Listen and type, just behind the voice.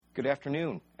Good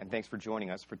afternoon, and thanks for joining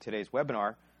us for today's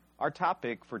webinar. Our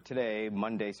topic for today,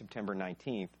 Monday, September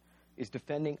 19th, is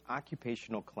defending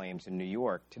occupational claims in New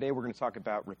York. Today we're going to talk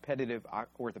about repetitive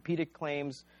orthopedic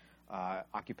claims,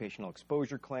 occupational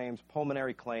exposure claims,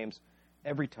 pulmonary claims,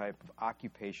 every type of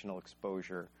occupational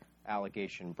exposure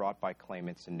allegation brought by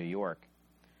claimants in New York.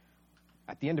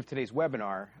 At the end of today's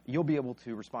webinar, you'll be able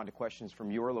to respond to questions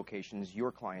from your locations,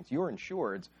 your clients, your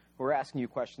insureds, who are asking you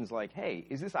questions like, hey,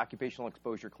 is this occupational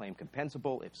exposure claim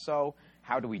compensable? If so,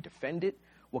 how do we defend it?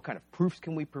 What kind of proofs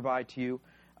can we provide to you?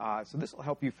 So this will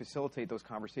help you facilitate those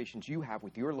conversations you have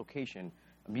with your location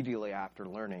immediately after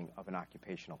learning of an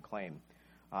occupational claim.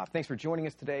 Thanks for joining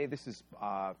us today. This is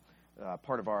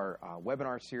part of our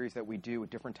webinar series that we do, a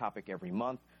different topic every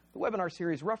month. The webinar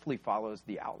series roughly follows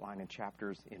the outline and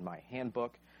chapters in my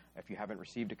handbook. If you haven't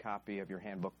received a copy of your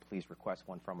handbook, please request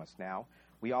one from us now.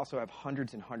 We also have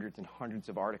hundreds and hundreds and hundreds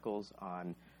of articles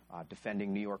on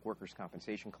defending New York workers'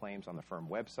 compensation claims on the firm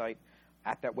website.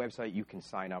 At that website, you can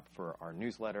sign up for our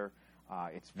newsletter.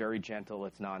 It's very gentle.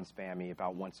 It's non-spammy.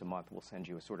 About once a month, we'll send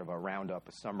you a sort of a roundup,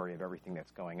 a summary of everything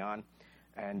that's going on.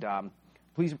 And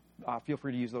please feel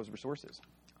free to use those resources.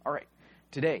 All right.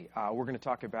 Today, we're going to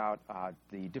talk about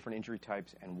the different injury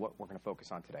types and what we're going to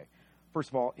focus on today. First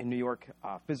of all, in New York,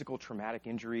 physical traumatic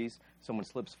injuries, someone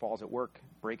slips, falls at work,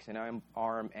 breaks an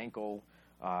arm, ankle,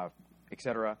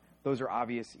 etc. Those are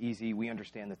obvious, easy. We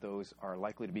understand that those are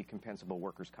likely to be compensable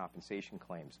workers' compensation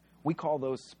claims. We call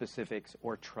those specifics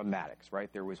or traumatics,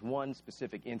 right? There was one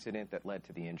specific incident that led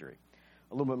to the injury.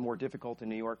 A little bit more difficult in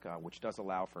New York, which does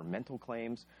allow for mental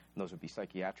claims, and those would be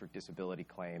psychiatric disability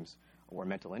claims or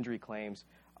mental injury claims.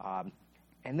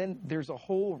 And then there's a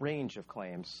whole range of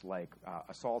claims like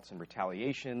assaults and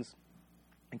retaliations,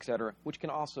 et cetera, which can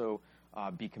also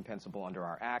be compensable under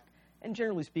our Act. And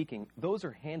generally speaking, those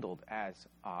are handled as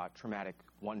traumatic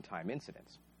one-time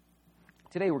incidents.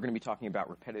 Today we're going to be talking about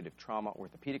repetitive trauma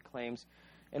orthopedic claims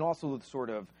and also the sort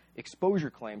of exposure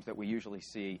claims that we usually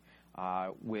see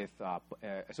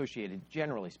associated,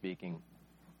 generally speaking,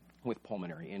 with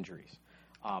pulmonary injuries.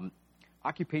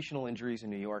 Occupational injuries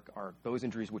in New York are those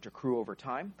injuries which accrue over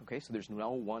time. Okay, so there's no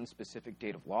one specific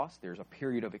date of loss. There's a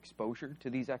period of exposure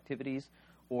to these activities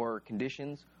or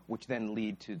conditions, which then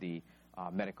lead to the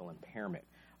medical impairment.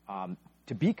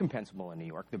 To be compensable in New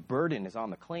York, the burden is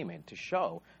on the claimant to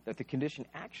show that the condition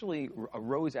actually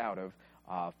arose out of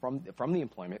from the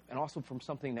employment and also from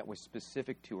something that was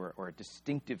specific to or a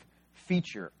distinctive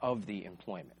feature of the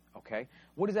employment. Okay?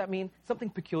 What does that mean? Something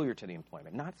peculiar to the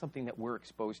employment, not something that we're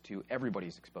exposed to,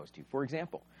 everybody's exposed to. For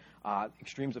example,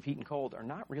 extremes of heat and cold are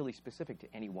not really specific to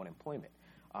any one employment.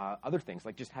 Other things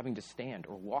like just having to stand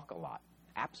or walk a lot,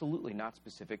 absolutely not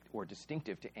specific or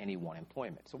distinctive to any one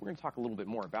employment. So we're going to talk a little bit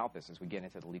more about this as we get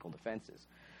into the legal defenses.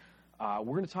 We're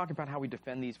going to talk about how we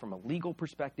defend these from a legal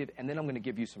perspective, and then I'm going to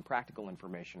give you some practical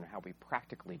information on how we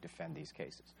practically defend these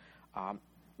cases.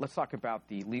 Let's talk about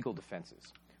the legal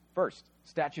defenses. First,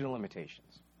 statute of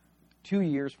limitations. 2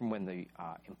 years from when the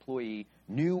employee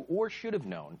knew or should have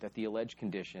known that the alleged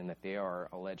condition that they are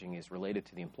alleging is related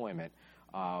to the employment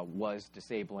was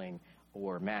disabling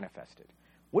or manifested.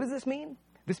 What does this mean?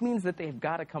 This means that they've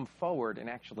got to come forward and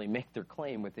actually make their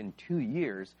claim within 2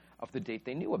 years of the date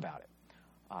they knew about it.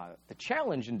 The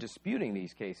challenge in disputing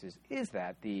these cases is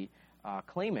that the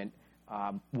claimant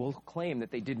will claim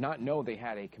that they did not know they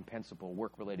had a compensable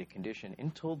work-related condition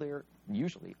until their,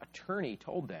 usually, attorney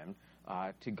told them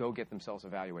to go get themselves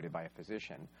evaluated by a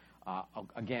physician.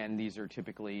 Again, these are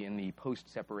typically in the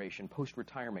post-separation,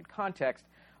 post-retirement context,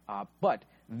 but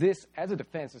this, as a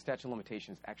defense, the statute of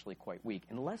limitations is actually quite weak,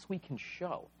 unless we can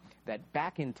show that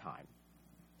back in time,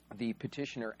 the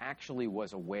petitioner actually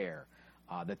was aware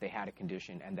that they had a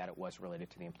condition and that it was related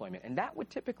to the employment. And that would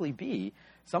typically be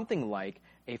something like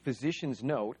a physician's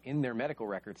note in their medical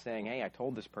record saying, hey, I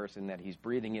told this person that he's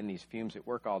breathing in these fumes at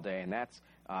work all day, and that's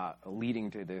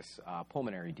leading to this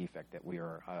pulmonary defect that we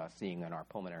are seeing in our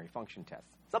pulmonary function tests.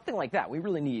 Something like that. We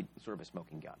really need sort of a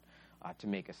smoking gun to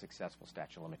make a successful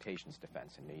statute of limitations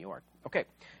defense in New York. Okay,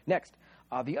 next.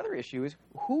 The other issue is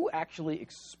who actually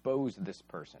exposed this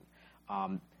person?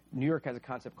 New York has a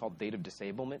concept called date of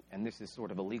disablement, and this is sort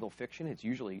of a legal fiction. It's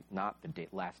usually not the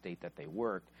last date that they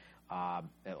worked,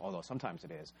 although sometimes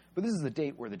it is. But this is the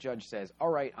date where the judge says, all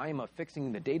right, I am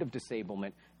affixing the date of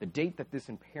disablement, the date that this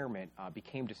impairment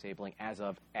became disabling as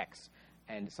of X.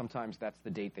 And sometimes that's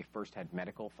the date they first had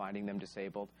medical finding them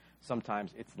disabled.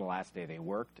 Sometimes it's the last day they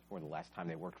worked or the last time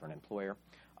they worked for an employer.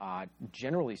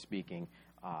 Generally speaking,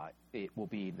 it will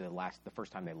be the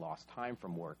first time they lost time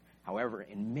from work. However,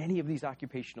 in many of these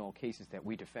occupational cases that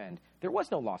we defend, there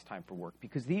was no lost time for work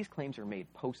because these claims are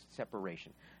made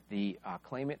post-separation. the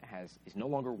claimant is no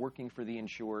longer working for the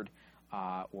insured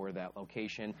or that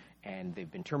location, and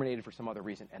they've been terminated for some other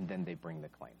reason, and then they bring the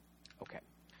claim. Okay.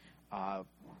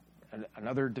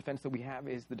 Another defense that we have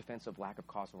is the defense of lack of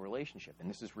causal relationship, and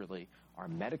this is really our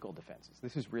medical defenses.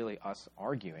 This is really us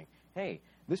arguing, hey,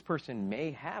 this person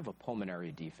may have a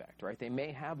pulmonary defect, right? They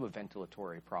may have a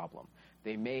ventilatory problem.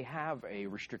 They may have a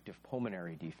restrictive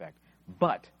pulmonary defect,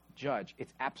 but judge,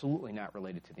 it's absolutely not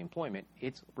related to the employment.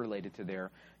 It's related to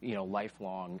their,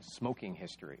 lifelong smoking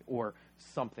history or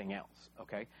something else,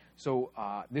 okay? So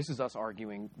this is us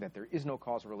arguing that there is no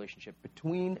causal relationship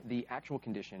between the actual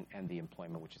condition and the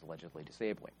employment, which is allegedly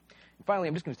disabling. And finally,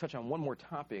 I'm just going to touch on one more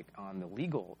topic on the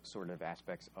legal sort of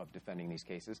aspects of defending these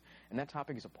cases, and that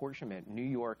topic is apportionment. New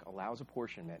York allows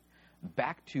apportionment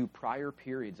back to prior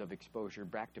periods of exposure,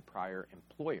 back to prior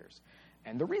employers.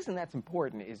 And the reason that's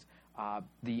important is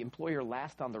the employer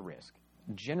last on the risk.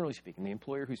 Generally speaking, the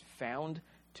employer who's found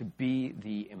to be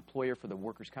the employer for the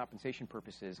workers' compensation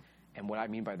purposes, and what I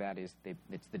mean by that is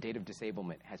it's the date of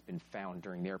disablement has been found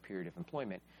during their period of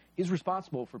employment, is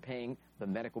responsible for paying the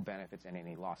medical benefits and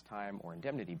any lost time or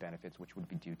indemnity benefits, which would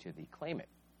be due to the claimant.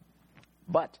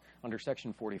 But under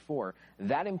Section 44,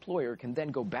 that employer can then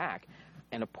go back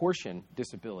and apportion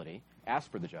disability,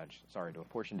 ask for the judge, to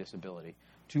apportion disability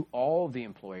to all of the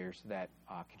employers that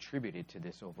contributed to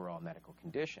this overall medical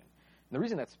condition. And the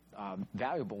reason that's a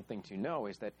valuable thing to know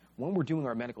is that when we're doing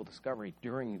our medical discovery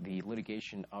during the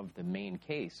litigation of the main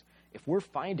case, if we're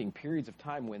finding periods of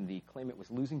time when the claimant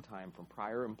was losing time from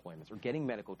prior employments or getting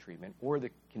medical treatment, or the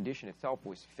condition itself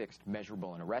was fixed,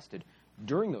 measurable, and arrested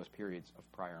during those periods of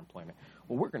prior employment,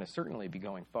 well, we're going to certainly be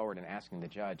going forward and asking the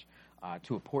judge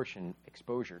to apportion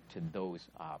exposure to those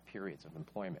periods of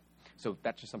employment. So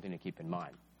that's just something to keep in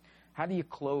mind. How do you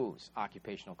close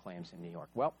occupational claims in New York?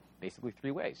 Well, basically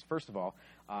three ways. First of all,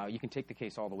 you can take the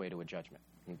case all the way to a judgment.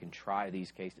 You can try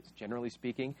these cases. Generally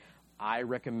speaking, I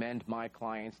recommend my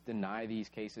clients deny these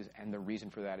cases, and the reason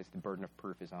for that is the burden of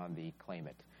proof is on the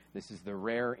claimant. This is the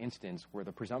rare instance where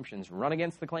the presumptions run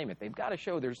against the claimant. They've got to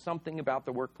show there's something about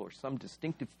the workforce, some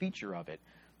distinctive feature of it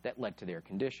that led to their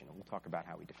condition. And we'll talk about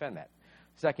how we defend that.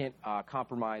 Second,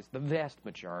 compromise. The vast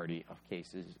majority of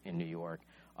cases in New York,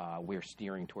 we're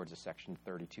steering towards a Section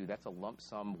 32. That's a lump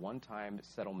sum, one-time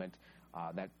settlement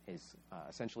that is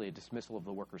essentially a dismissal of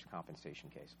the workers' compensation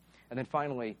case. And then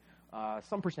finally,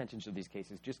 some percentage of these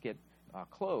cases just get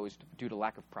closed due to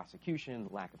lack of prosecution,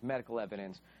 lack of medical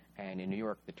evidence, and in New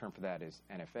York, the term for that is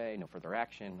NFA, no further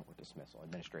action, or dismissal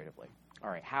administratively. All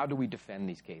right, how do we defend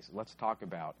these cases? Let's talk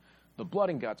about the blood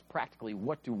and guts. Practically,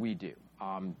 what do we do?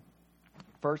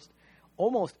 First,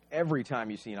 almost every time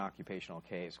you see an occupational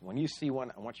case, when you see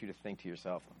one, I want you to think to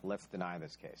yourself, let's deny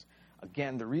this case.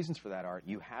 Again, the reasons for that are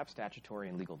you have statutory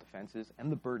and legal defenses,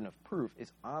 and the burden of proof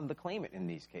is on the claimant in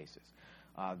these cases.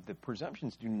 The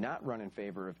presumptions do not run in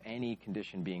favor of any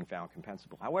condition being found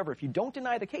compensable. However, if you don't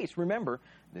deny the case, remember,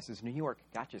 this is New York,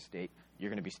 gotcha state, you're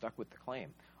going to be stuck with the claim.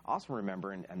 Also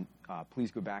remember, and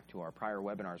please go back to our prior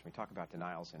webinars when we talk about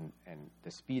denials and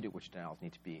the speed at which denials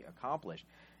need to be accomplished.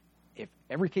 If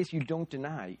every case you don't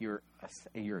deny, you're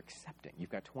accepting.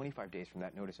 You've got 25 days from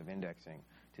that notice of indexing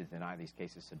to deny these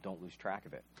cases, so don't lose track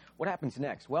of it. What happens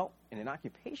next? Well, in an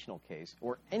occupational case,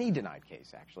 or any denied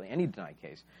case, actually, any denied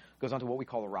case, goes on to what we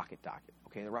call a rocket docket.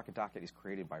 Okay, the rocket docket is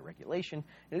created by regulation.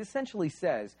 It essentially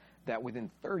says that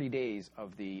within 30 days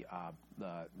of the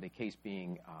case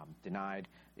being denied,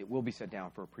 it will be set down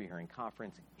for a pre-hearing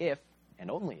conference if, and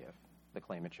only if, the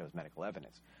claimant shows medical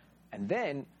evidence. And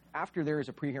then, after there is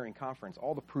a pre-hearing conference,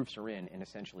 all the proofs are in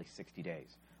essentially 60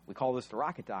 days. We call this the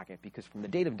rocket docket because from the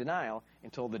date of denial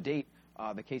until the date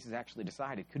the case is actually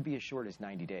decided could be as short as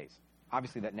 90 days.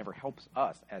 Obviously, that never helps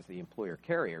us as the employer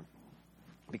carrier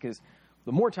because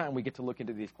the more time we get to look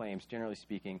into these claims, generally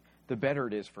speaking, the better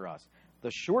it is for us.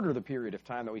 The shorter the period of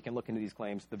time that we can look into these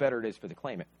claims, the better it is for the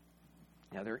claimant.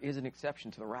 Now, there is an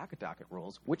exception to the rocket docket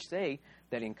rules, which say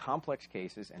that in complex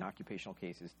cases, and occupational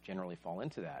cases generally fall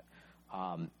into that,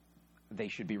 they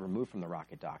should be removed from the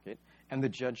rocket docket, and the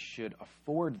judge should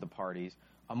afford the parties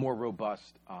a more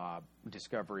robust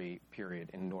discovery period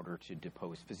in order to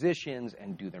depose physicians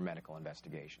and do their medical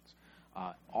investigations.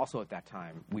 Also at that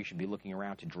time, we should be looking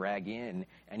around to drag in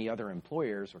any other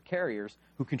employers or carriers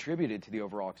who contributed to the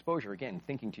overall exposure, again,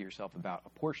 thinking to yourself about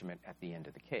apportionment at the end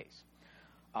of the case.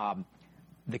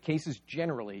 The cases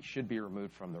generally should be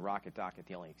removed from the rocket docket.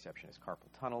 The only exception is carpal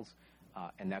tunnels,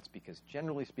 and that's because,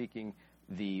 generally speaking,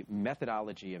 the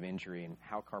methodology of injury and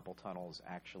how carpal tunnels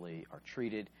actually are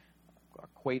treated are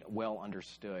quite well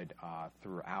understood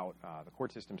throughout the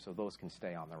court system, so those can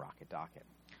stay on the rocket docket.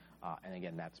 And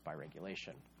again, that's by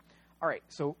regulation. All right,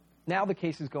 so now the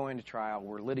case is going to trial.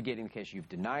 We're litigating the case. You've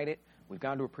denied it. We've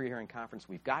gone to a pre-hearing conference.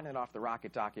 We've gotten it off the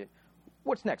rocket docket.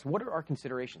 What's next? What are our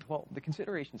considerations? Well, the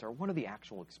considerations are, what are the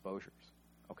actual exposures?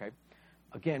 Okay.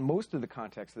 Again, most of the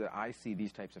context that I see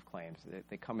these types of claims,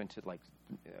 they come into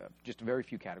just very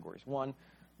few categories. One,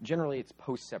 generally it's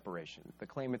post-separation. The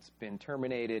claimant's been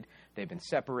terminated, they've been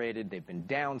separated, they've been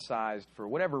downsized. For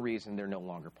whatever reason, they're no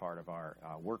longer part of our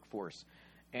workforce.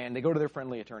 And they go to their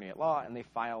friendly attorney at law and they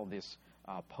file this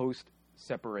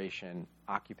post-separation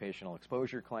occupational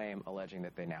exposure claim alleging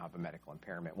that they now have a medical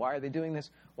impairment. Why are they doing this?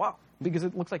 Well, because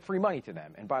it looks like free money to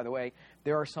them. And by the way,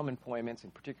 there are some employments,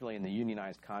 and particularly in the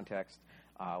unionized context,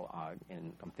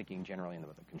 and I'm thinking generally in the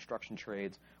construction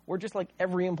trades, where just like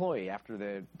every employee after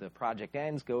the project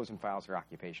ends goes and files their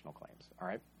occupational claims, all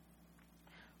right?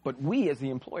 But we as the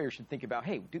employer should think about,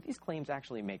 hey, do these claims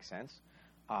actually make sense?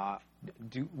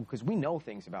 Because we know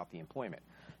things about the employment.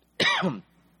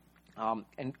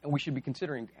 And we should be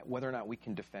considering whether or not we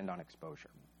can defend on exposure,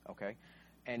 okay?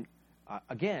 And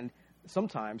again,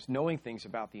 sometimes knowing things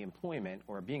about the employment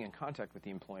or being in contact with the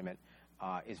employment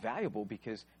is valuable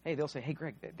because, hey, they'll say, hey,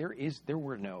 Greg,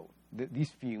 these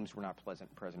fumes were not present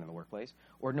in the workplace,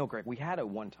 or no, Greg, we had a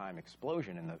one-time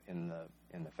explosion in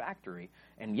the factory,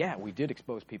 and yeah, we did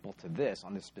expose people to this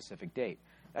on this specific date.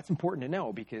 That's important to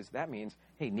know because that means,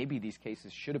 hey, maybe these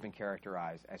cases should have been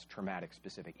characterized as traumatic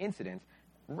specific incidents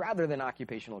rather than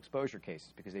occupational exposure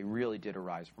cases because they really did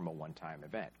arise from a one-time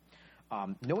event.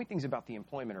 Knowing things about the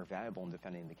employment are valuable in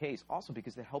defending the case also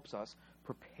because it helps us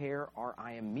prepare our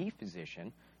IME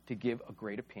physician to give a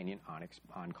great opinion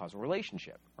on causal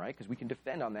relationship, right? Because we can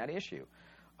defend on that issue.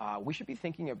 We should be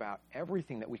thinking about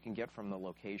everything that we can get from the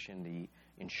location, the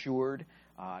insured.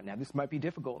 Now, this might be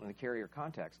difficult in the carrier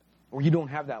context, or you don't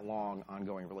have that long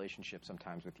ongoing relationship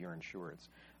sometimes with your insureds.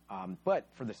 But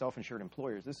for the self-insured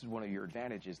employers, this is one of your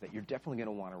advantages that you're definitely going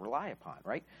to want to rely upon,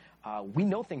 right? We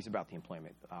know things about the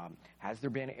employment. Has there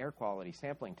been air quality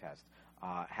sampling tests?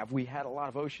 Have we had a lot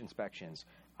of OSHA inspections?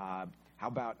 How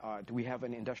about, do we have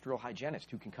an industrial hygienist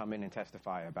who can come in and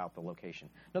testify about the location?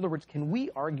 In other words, can we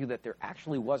argue that there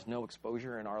actually was no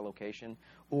exposure in our location,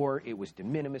 or it was de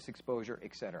minimis exposure,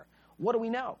 et cetera? What do we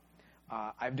know?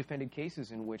 I've defended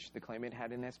cases in which the claimant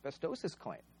had an asbestosis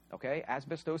claim. Okay,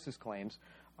 asbestosis claims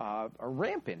are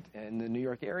rampant in the New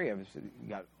York area. You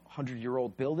got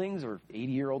 100-year-old buildings or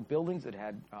 80-year-old buildings that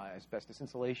had asbestos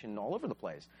insulation all over the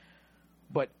place.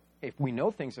 But if we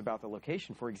know things about the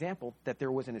location, for example, that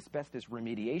there was an asbestos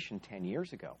remediation 10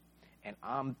 years ago, and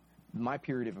my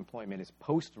period of employment is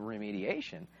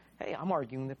post-remediation, hey, I'm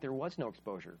arguing that there was no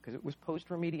exposure because it was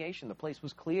post-remediation. The place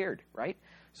was cleared, right?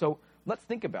 So let's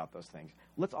think about those things.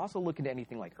 Let's also look into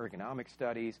anything like ergonomic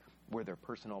studies. Were there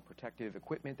personal protective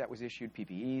equipment that was issued,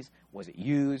 PPEs? Was it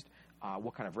used?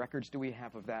 What kind of records do we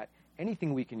have of that?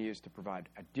 Anything we can use to provide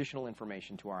additional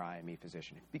information to our IME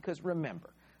physician. Because remember,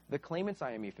 the claimant's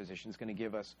IME physician is going to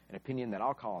give us an opinion that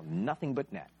I'll call nothing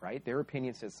but net, right? Their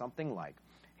opinion says something like,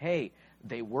 hey,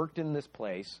 they worked in this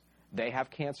place, they have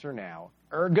cancer now,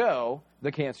 ergo,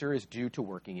 the cancer is due to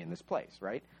working in this place,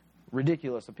 right?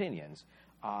 Ridiculous opinions.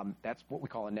 That's what we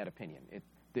call a net opinion.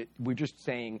 We're just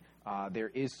saying there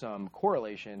is some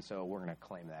correlation, so we're going to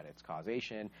claim that it's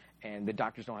causation, and the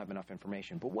doctors don't have enough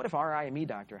information. But what if our IME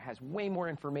doctor has way more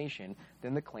information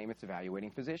than the claimant's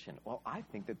evaluating physician? Well, I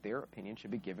think that their opinion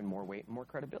should be given more weight and more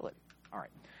credibility. All right.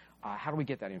 How do we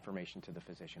get that information to the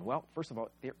physician? Well, first of all,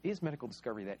 there is medical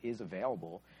discovery that is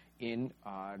available in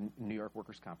New York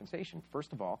workers' compensation.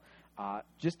 First of all,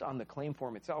 just on the claim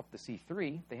form itself, the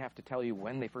C3, they have to tell you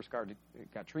when they first got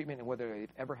treatment and whether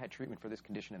they've ever had treatment for this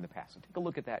condition in the past. So take a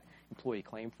look at that employee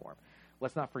claim form.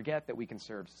 Let's not forget that we can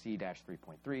serve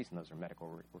C-3.3s, and those are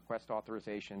medical request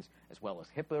authorizations, as well as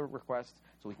HIPAA requests,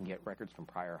 so we can get records from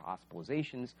prior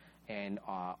hospitalizations and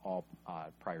all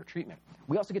prior treatment.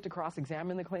 We also get to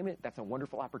cross-examine the claimant. That's a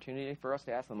wonderful opportunity for us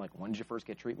to ask them, like, when did you first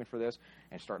get treatment for this,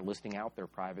 and start listing out their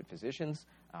private physicians,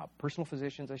 personal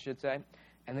physicians, I should say.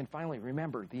 And then finally,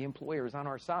 remember, the employer is on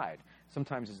our side.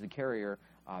 Sometimes as the carrier,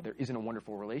 there isn't a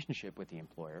wonderful relationship with the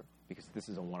employer because this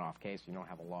is a one-off case. You don't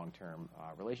have a long-term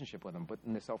relationship with them. But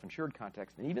in the self-insured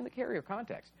context and even the carrier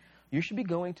context, you should be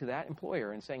going to that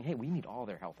employer and saying, hey, we need all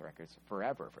their health records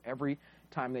forever, for every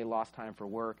time they lost time for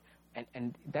work.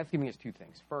 And that's giving us two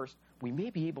things. First, we may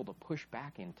be able to push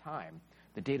back in time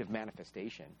the date of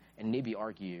manifestation and maybe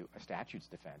argue a statute's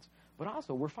defense. But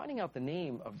also, we're finding out the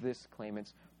name of this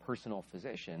claimant's personal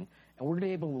physician, and we're going to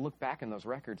be able to look back in those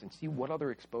records and see what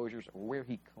other exposures or where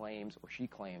he claims or she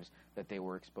claims that they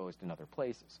were exposed in other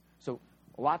places. So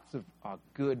lots of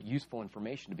good, useful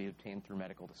information to be obtained through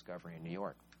medical discovery in New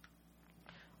York.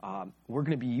 We're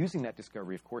going to be using that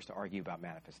discovery, of course, to argue about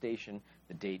manifestation,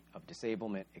 the date of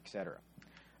disablement, etc.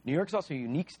 New York's also a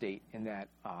unique state in that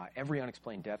every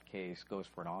unexplained death case goes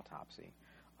for an autopsy.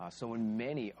 So in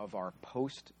many of our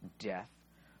post-death,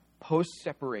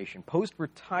 post-separation,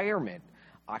 post-retirement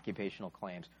occupational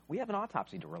claims, we have an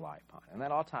autopsy to rely upon. And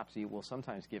that autopsy will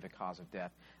sometimes give a cause of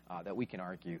death that we can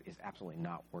argue is absolutely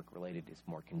not work-related, it's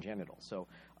more congenital. So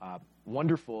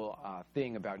wonderful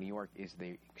thing about New York is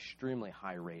the extremely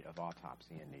high rate of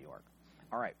autopsy in New York.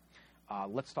 All right,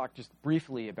 let's talk just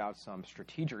briefly about some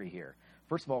strategery here.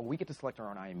 First of all, we get to select our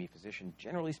own IME physician.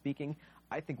 Generally speaking,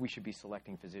 I think we should be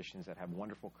selecting physicians that have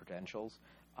wonderful credentials.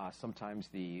 Sometimes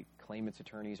the claimant's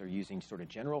attorneys are using sort of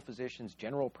general physicians,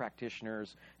 general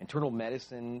practitioners, internal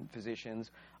medicine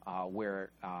physicians, where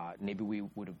maybe we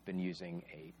would have been using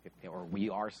or we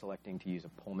are selecting to use a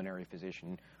pulmonary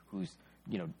physician who's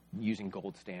using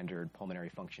gold standard pulmonary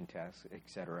function tests, et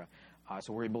cetera.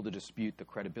 So we're able to dispute the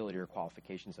credibility or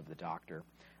qualifications of the doctor.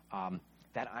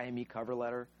 That IME cover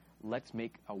letter, let's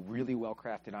make a really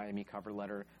well-crafted IME cover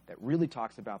letter that really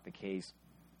talks about the case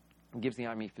and gives the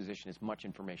IME physician as much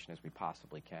information as we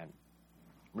possibly can.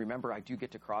 Remember, I do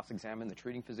get to cross-examine the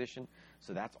treating physician,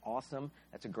 so that's awesome.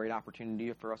 That's a great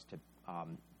opportunity for us to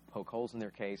poke holes in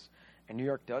their case. And New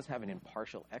York does have an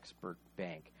impartial expert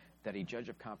bank that a judge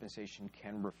of compensation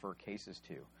can refer cases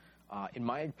to. In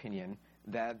my opinion,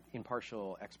 that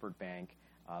impartial expert bank,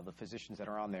 the physicians that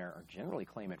are on there are generally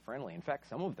claimant-friendly. In fact,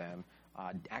 some of them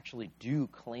actually do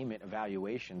claimant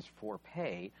evaluations for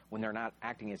pay when they're not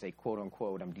acting as a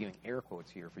quote-unquote, I'm doing air quotes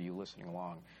here for you listening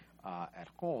along at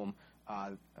home,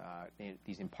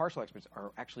 these impartial experts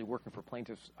are actually working for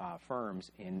plaintiffs'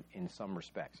 firms in some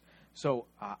respects. So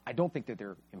I don't think that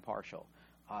they're impartial.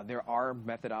 There are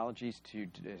methodologies to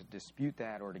dispute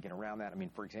that or to get around that. I mean,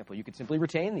 for example, you could simply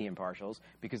retain the impartials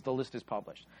because the list is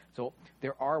published. So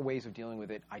there are ways of dealing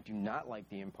with it. I do not like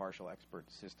the impartial expert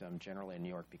system generally in New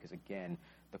York because, again,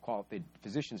 the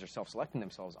physicians are self-selecting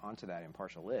themselves onto that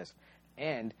impartial list,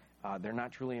 and they're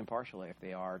not truly impartial if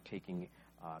they are taking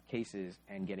cases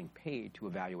and getting paid to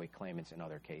evaluate claimants in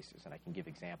other cases. And I can give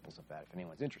examples of that if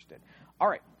anyone's interested. All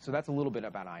right, so that's a little bit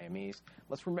about IMEs.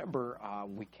 Let's remember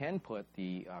we can put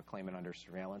the claimant under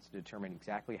surveillance to determine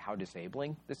exactly how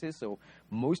disabling this is. So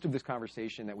most of this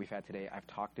conversation that we've had today, I've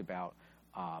talked about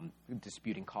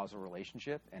disputing causal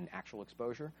relationship and actual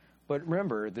exposure. But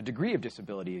remember, the degree of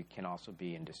disability can also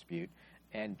be in dispute.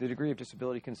 And the degree of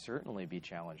disability can certainly be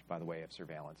challenged by the way of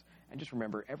surveillance. And just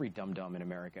remember, every dum-dum in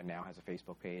America now has a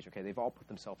Facebook page. Okay, they've all put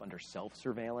themselves under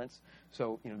self-surveillance.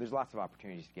 So, there's lots of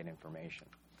opportunities to get information.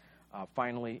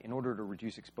 Finally, in order to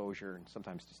reduce exposure and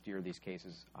sometimes to steer these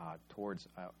cases towards,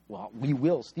 we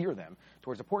will steer them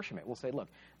towards apportionment. We'll say, look,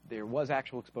 there was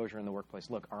actual exposure in the workplace.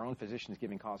 Look, our own physician's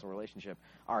giving causal relationship.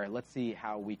 All right, let's see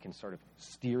how we can sort of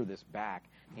steer this back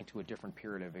into a different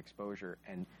period of exposure,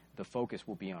 and the focus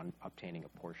will be on obtaining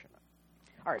apportionment.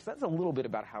 All right, so that's a little bit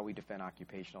about how we defend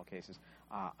occupational cases.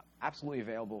 Absolutely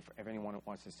available for anyone who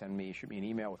wants to shoot me an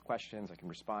email with questions. I can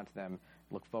respond to them.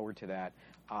 Look forward to that.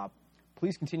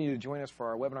 Please continue to join us for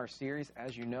our webinar series.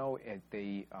 As you know,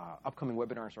 the upcoming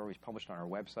webinars are always published on our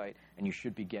website, and you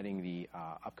should be getting the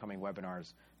upcoming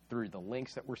webinars through the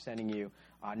links that we're sending you.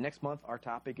 Next month, our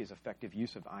topic is effective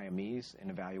use of IMEs in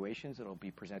evaluations. It'll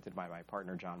be presented by my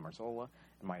partner, John Marzola,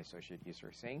 and my associate,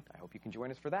 Yusra Saint. I hope you can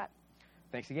join us for that.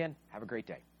 Thanks again. Have a great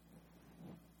day.